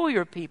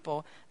peculiar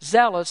people,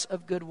 zealous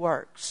of good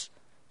works."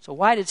 So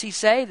why does he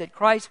say that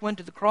Christ went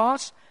to the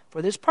cross?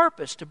 For this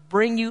purpose, to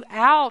bring you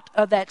out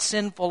of that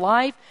sinful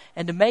life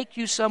and to make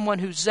you someone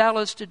who's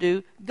zealous to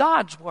do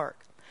God's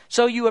work.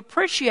 So you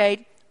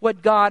appreciate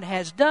what God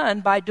has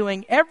done by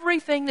doing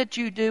everything that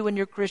you do in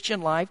your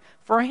Christian life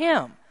for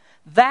Him.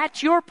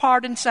 That's your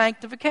part in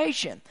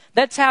sanctification.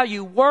 That's how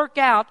you work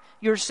out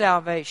your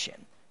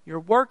salvation.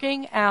 You're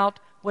working out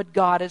what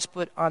God has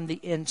put on the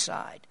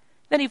inside.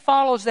 Then he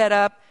follows that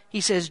up. He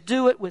says,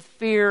 do it with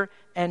fear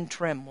and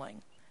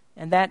trembling.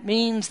 And that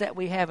means that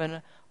we have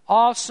an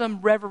awesome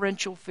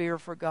reverential fear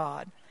for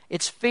God.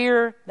 It's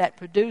fear that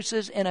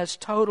produces in us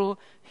total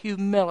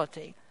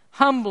humility,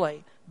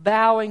 humbly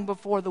bowing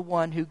before the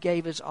one who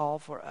gave His all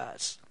for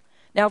us.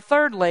 Now,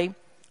 thirdly,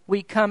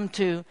 we come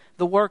to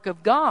the work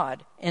of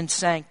God in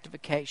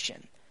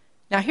sanctification.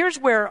 Now, here's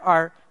where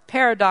our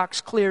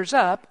paradox clears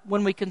up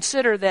when we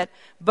consider that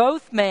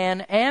both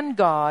man and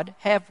God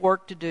have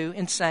work to do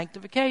in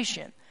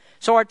sanctification.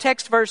 So our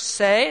text verse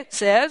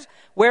says,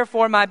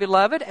 "Wherefore, my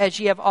beloved, as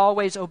ye have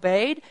always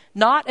obeyed,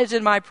 not as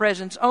in my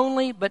presence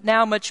only, but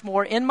now much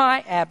more in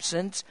my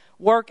absence,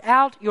 work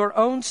out your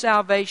own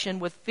salvation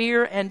with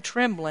fear and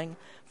trembling,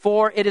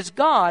 for it is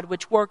God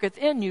which worketh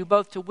in you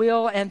both to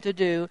will and to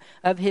do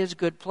of his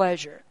good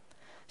pleasure."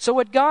 So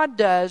what God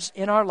does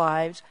in our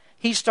lives,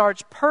 he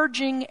starts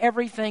purging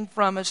everything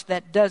from us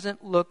that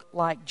doesn't look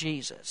like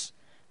Jesus.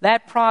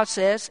 That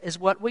process is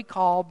what we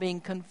call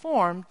being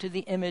conformed to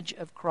the image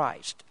of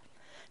Christ.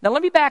 Now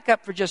let me back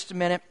up for just a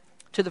minute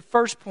to the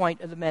first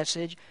point of the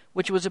message,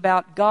 which was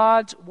about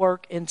God's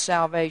work in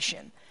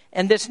salvation.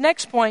 And this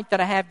next point that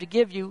I have to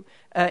give you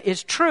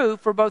is true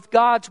for both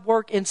God's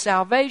work in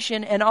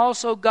salvation and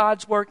also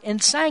God's work in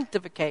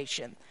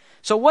sanctification.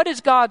 So what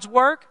is God's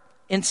work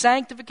in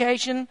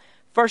sanctification?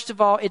 First of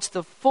all, it's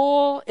the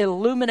full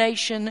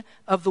illumination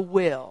of the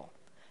will.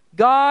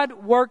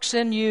 God works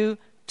in you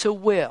to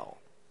will.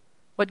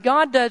 What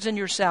God does in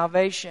your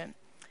salvation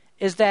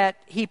is that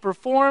he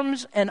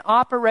performs an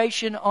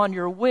operation on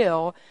your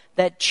will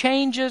that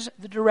changes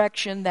the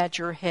direction that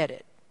you're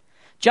headed.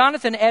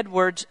 Jonathan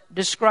Edwards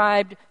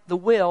described the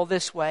will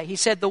this way. He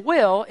said, "The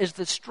will is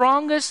the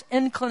strongest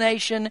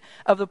inclination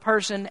of the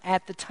person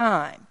at the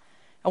time.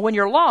 And when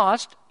you're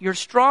lost, your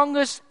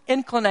strongest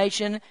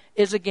inclination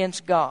is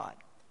against God.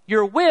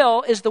 Your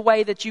will is the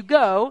way that you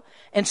go,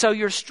 and so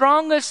your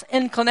strongest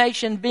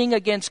inclination being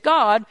against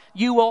God,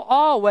 you will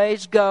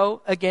always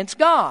go against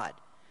God.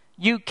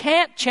 You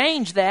can't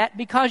change that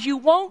because you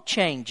won't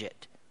change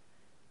it.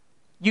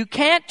 You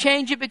can't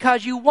change it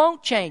because you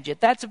won't change it."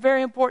 That's a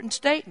very important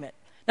statement.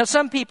 Now,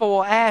 some people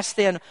will ask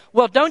then,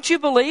 well, don't you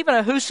believe in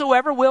a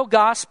whosoever will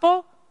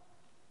gospel?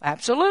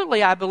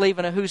 Absolutely, I believe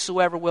in a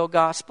whosoever will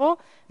gospel.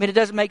 I mean, it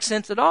doesn't make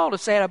sense at all to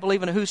say I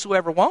believe in a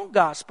whosoever won't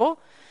gospel.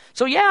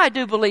 So yeah, I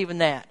do believe in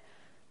that.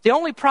 The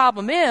only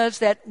problem is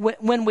that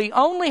when we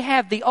only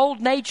have the old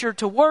nature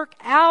to work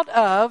out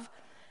of,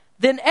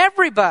 then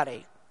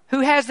everybody who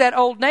has that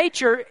old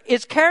nature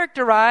is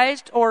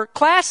characterized or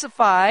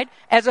classified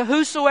as a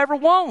whosoever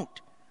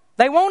won't.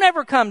 They won't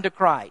ever come to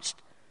Christ.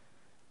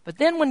 But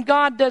then when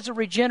God does a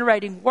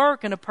regenerating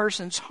work in a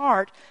person's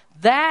heart,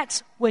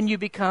 that's when you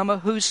become a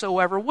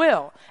whosoever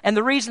will. And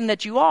the reason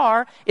that you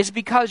are is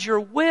because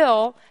your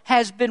will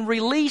has been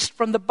released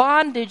from the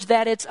bondage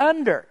that it's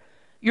under.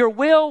 Your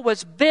will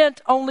was bent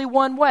only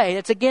one way.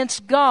 It's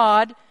against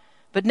God.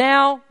 But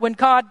now when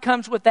God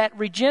comes with that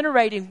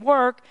regenerating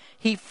work,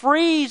 he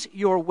frees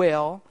your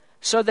will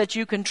so that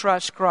you can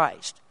trust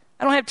Christ.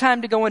 I don't have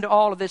time to go into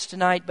all of this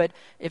tonight, but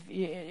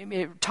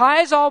it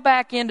ties all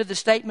back into the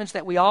statements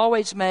that we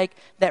always make,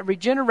 that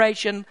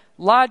regeneration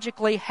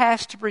logically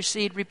has to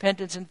precede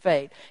repentance and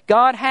faith.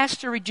 God has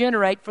to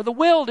regenerate for the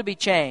will to be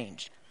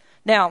changed.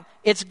 Now,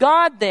 it's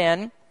God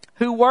then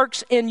who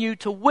works in you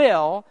to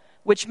will,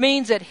 which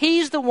means that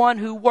he's the one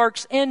who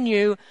works in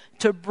you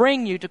to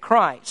bring you to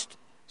Christ.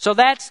 So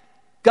that's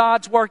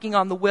God's working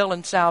on the will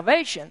in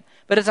salvation.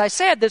 But as I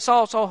said, this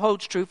also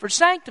holds true for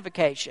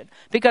sanctification,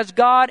 because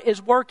God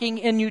is working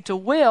in you to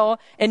will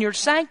in your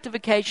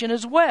sanctification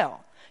as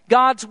well.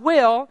 God's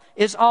will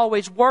is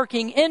always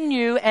working in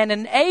you and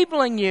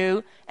enabling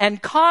you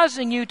and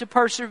causing you to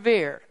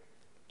persevere.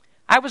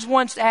 I was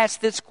once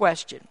asked this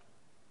question: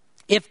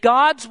 if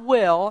God's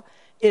will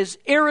is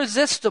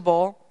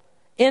irresistible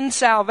in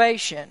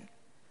salvation,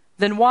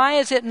 then why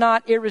is it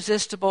not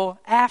irresistible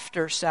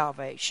after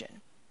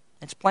salvation?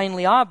 It's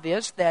plainly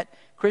obvious that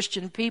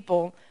Christian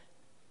people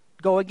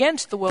go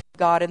against the will of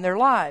God in their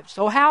lives.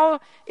 So how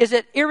is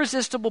it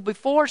irresistible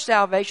before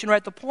salvation or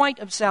at the point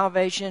of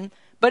salvation,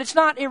 but it's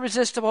not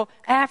irresistible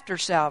after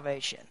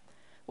salvation?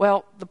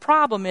 Well, the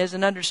problem is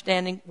in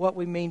understanding what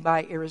we mean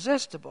by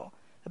irresistible.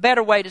 A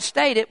better way to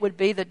state it would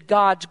be that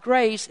God's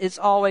grace is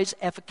always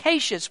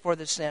efficacious for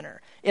the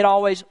sinner. It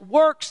always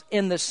works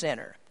in the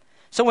sinner.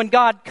 So when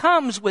God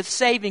comes with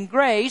saving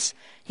grace,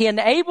 he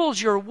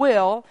enables your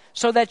will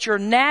so that your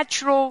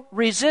natural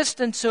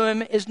resistance to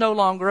him is no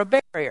longer a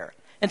barrier.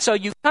 And so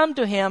you come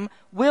to him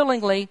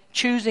willingly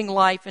choosing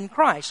life in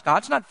Christ.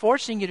 God's not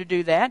forcing you to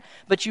do that,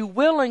 but you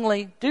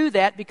willingly do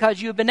that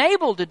because you've been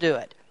able to do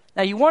it.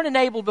 Now, you weren't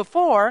enabled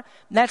before,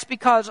 and that's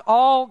because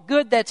all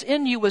good that's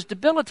in you was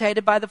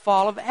debilitated by the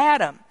fall of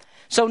Adam.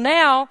 So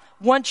now,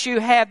 once you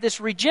have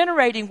this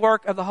regenerating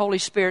work of the Holy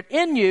Spirit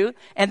in you,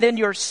 and then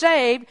you're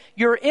saved,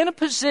 you're in a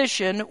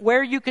position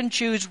where you can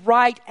choose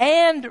right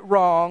and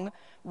wrong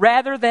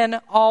rather than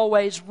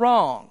always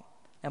wrong.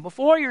 Now,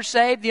 before you're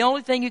saved, the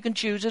only thing you can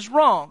choose is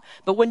wrong.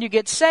 But when you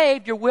get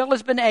saved, your will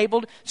has been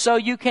enabled so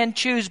you can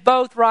choose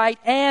both right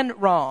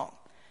and wrong.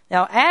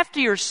 Now, after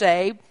you're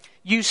saved,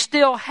 you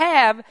still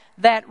have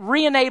that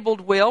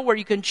re-enabled will where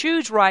you can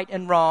choose right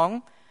and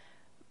wrong,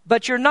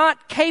 but you're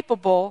not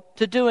capable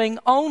to doing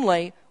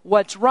only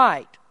what's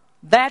right.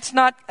 That's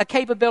not a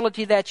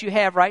capability that you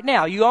have right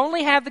now. You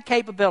only have the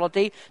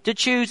capability to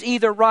choose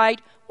either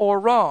right or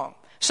wrong.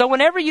 So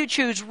whenever you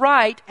choose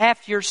right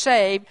after you're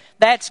saved,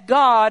 that's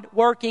God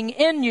working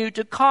in you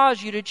to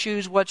cause you to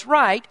choose what's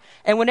right.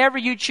 And whenever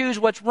you choose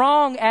what's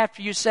wrong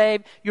after you're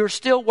saved, you're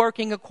still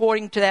working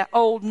according to that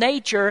old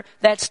nature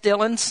that's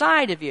still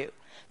inside of you.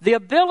 The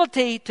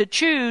ability to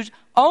choose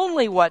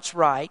only what's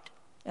right,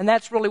 and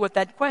that's really what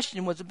that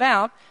question was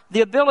about,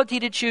 the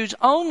ability to choose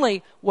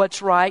only what's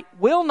right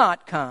will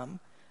not come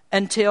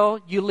until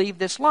you leave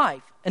this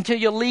life, until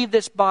you leave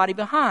this body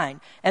behind.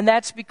 And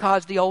that's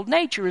because the old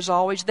nature is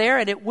always there,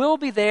 and it will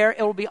be there.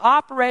 It will be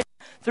operating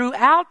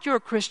throughout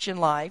your Christian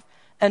life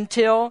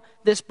until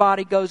this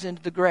body goes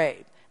into the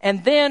grave.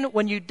 And then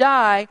when you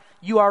die,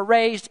 you are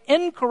raised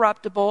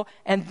incorruptible,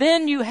 and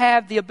then you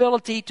have the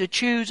ability to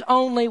choose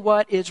only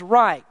what is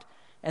right.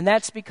 And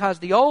that's because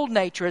the old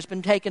nature has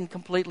been taken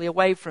completely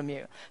away from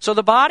you. So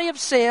the body of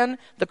sin,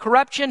 the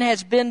corruption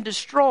has been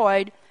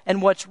destroyed,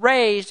 and what's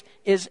raised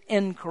is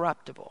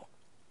incorruptible.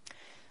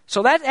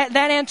 So that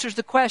answers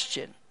the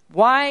question.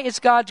 Why is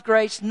God's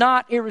grace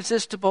not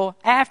irresistible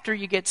after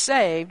you get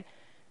saved?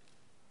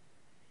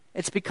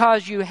 It's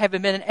because you have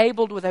been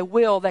enabled with a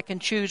will that can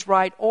choose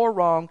right or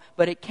wrong,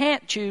 but it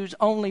can't choose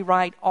only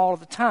right all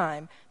the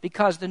time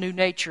because the new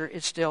nature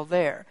is still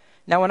there.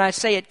 Now, when I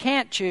say it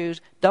can't choose,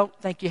 don't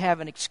think you have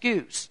an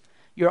excuse.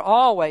 You're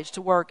always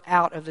to work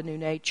out of the new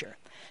nature.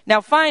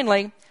 Now,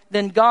 finally,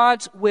 then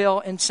God's will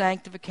in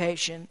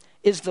sanctification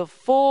is the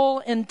full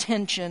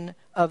intention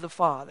of the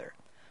Father.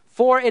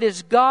 For it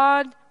is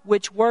God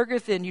which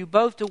worketh in you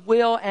both to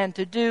will and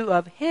to do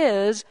of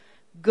His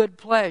good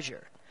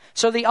pleasure.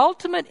 So the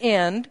ultimate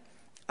end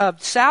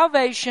of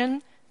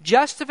salvation,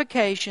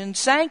 justification,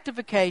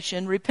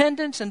 sanctification,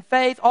 repentance, and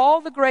faith,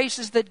 all the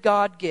graces that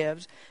God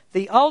gives,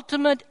 the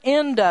ultimate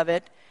end of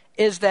it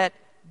is that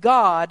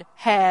God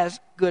has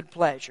good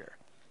pleasure.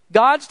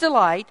 God's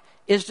delight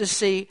is to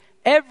see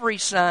every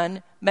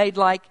son made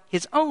like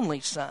His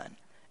only Son.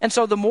 And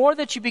so the more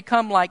that you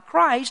become like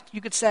Christ,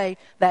 you could say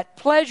that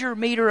pleasure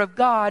meter of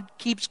God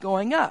keeps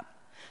going up.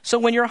 So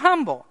when you're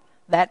humble,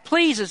 that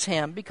pleases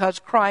Him because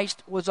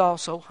Christ was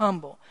also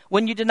humble.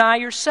 When you deny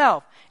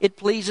yourself, it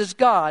pleases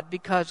God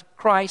because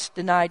Christ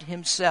denied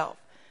Himself.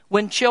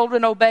 When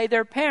children obey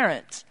their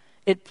parents,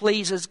 it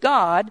pleases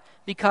God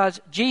because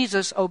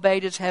Jesus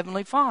obeyed His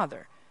Heavenly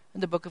Father.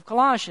 In the book of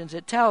Colossians,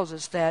 it tells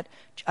us that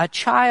a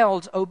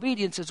child's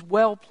obedience is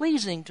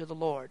well-pleasing to the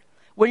Lord.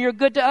 When you're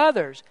good to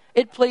others,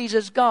 it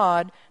pleases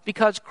God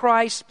because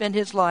Christ spent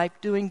His life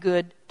doing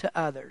good to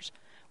others.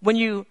 When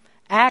you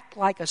act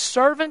like a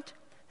servant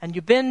and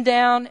you bend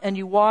down and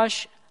you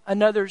wash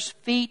another's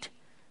feet,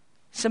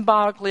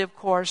 symbolically, of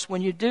course,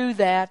 when you do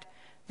that,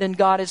 then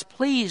God is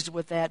pleased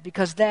with that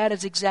because that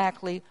is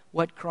exactly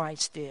what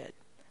Christ did.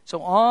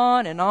 So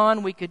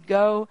on we could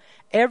go.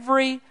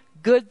 Every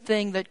good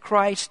thing that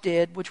Christ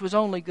did, which was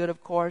only good,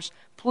 of course,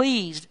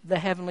 pleased the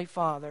Heavenly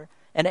Father.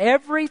 And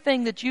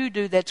everything that you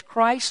do that's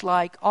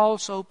Christ-like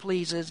also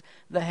pleases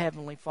the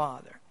Heavenly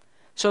Father.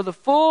 So the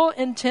full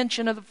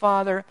intention of the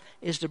Father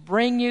is to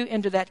bring you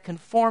into that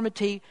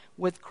conformity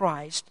with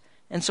Christ.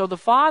 And so the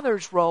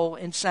Father's role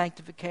in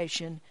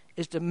sanctification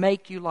is to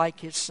make you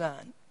like His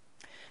Son.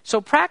 So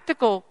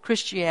practical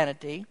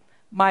Christianity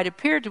might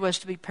appear to us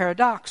to be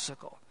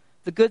paradoxical.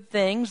 The good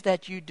things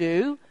that you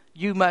do,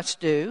 you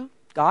must do.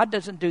 God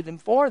doesn't do them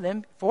for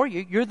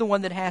you. You're the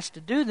one that has to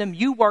do them.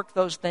 You work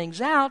those things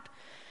out.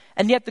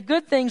 And yet the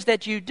good things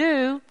that you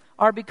do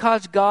are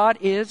because God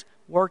is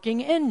working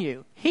in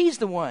you. He's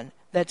the one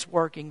that's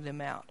working them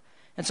out.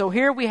 And so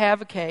here we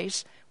have a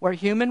case where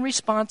human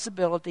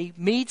responsibility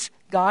meets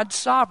God's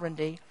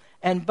sovereignty,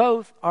 and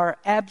both are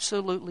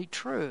absolutely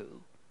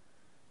true.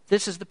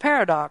 This is the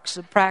paradox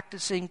of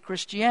practicing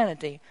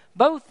Christianity.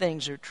 Both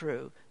things are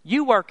true.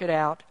 You work it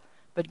out,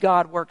 but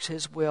God works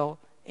His will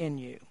in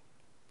you.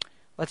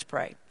 Let's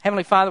pray.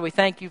 Heavenly Father, we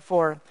thank You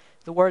for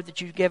the word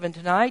that You've given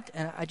tonight.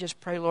 And I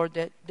just pray, Lord,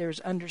 that there's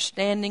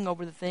understanding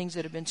over the things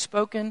that have been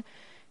spoken. And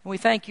we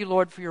thank You,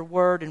 Lord, for Your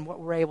word and what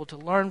we're able to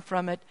learn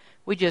from it.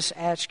 We just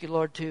ask You,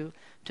 Lord, to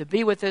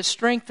be with us,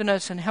 strengthen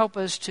us, and help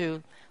us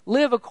to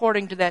live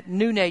according to that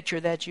new nature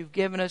that You've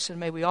given us. And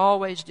may we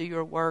always do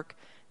Your work.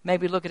 May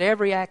we look at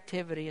every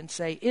activity and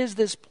say, is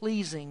this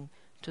pleasing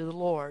to the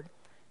Lord?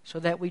 So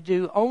that we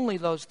do only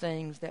those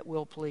things that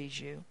will please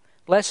You.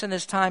 Bless in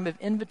this time of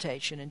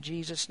invitation. In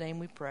Jesus' name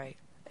we pray.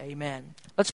 Amen. Let's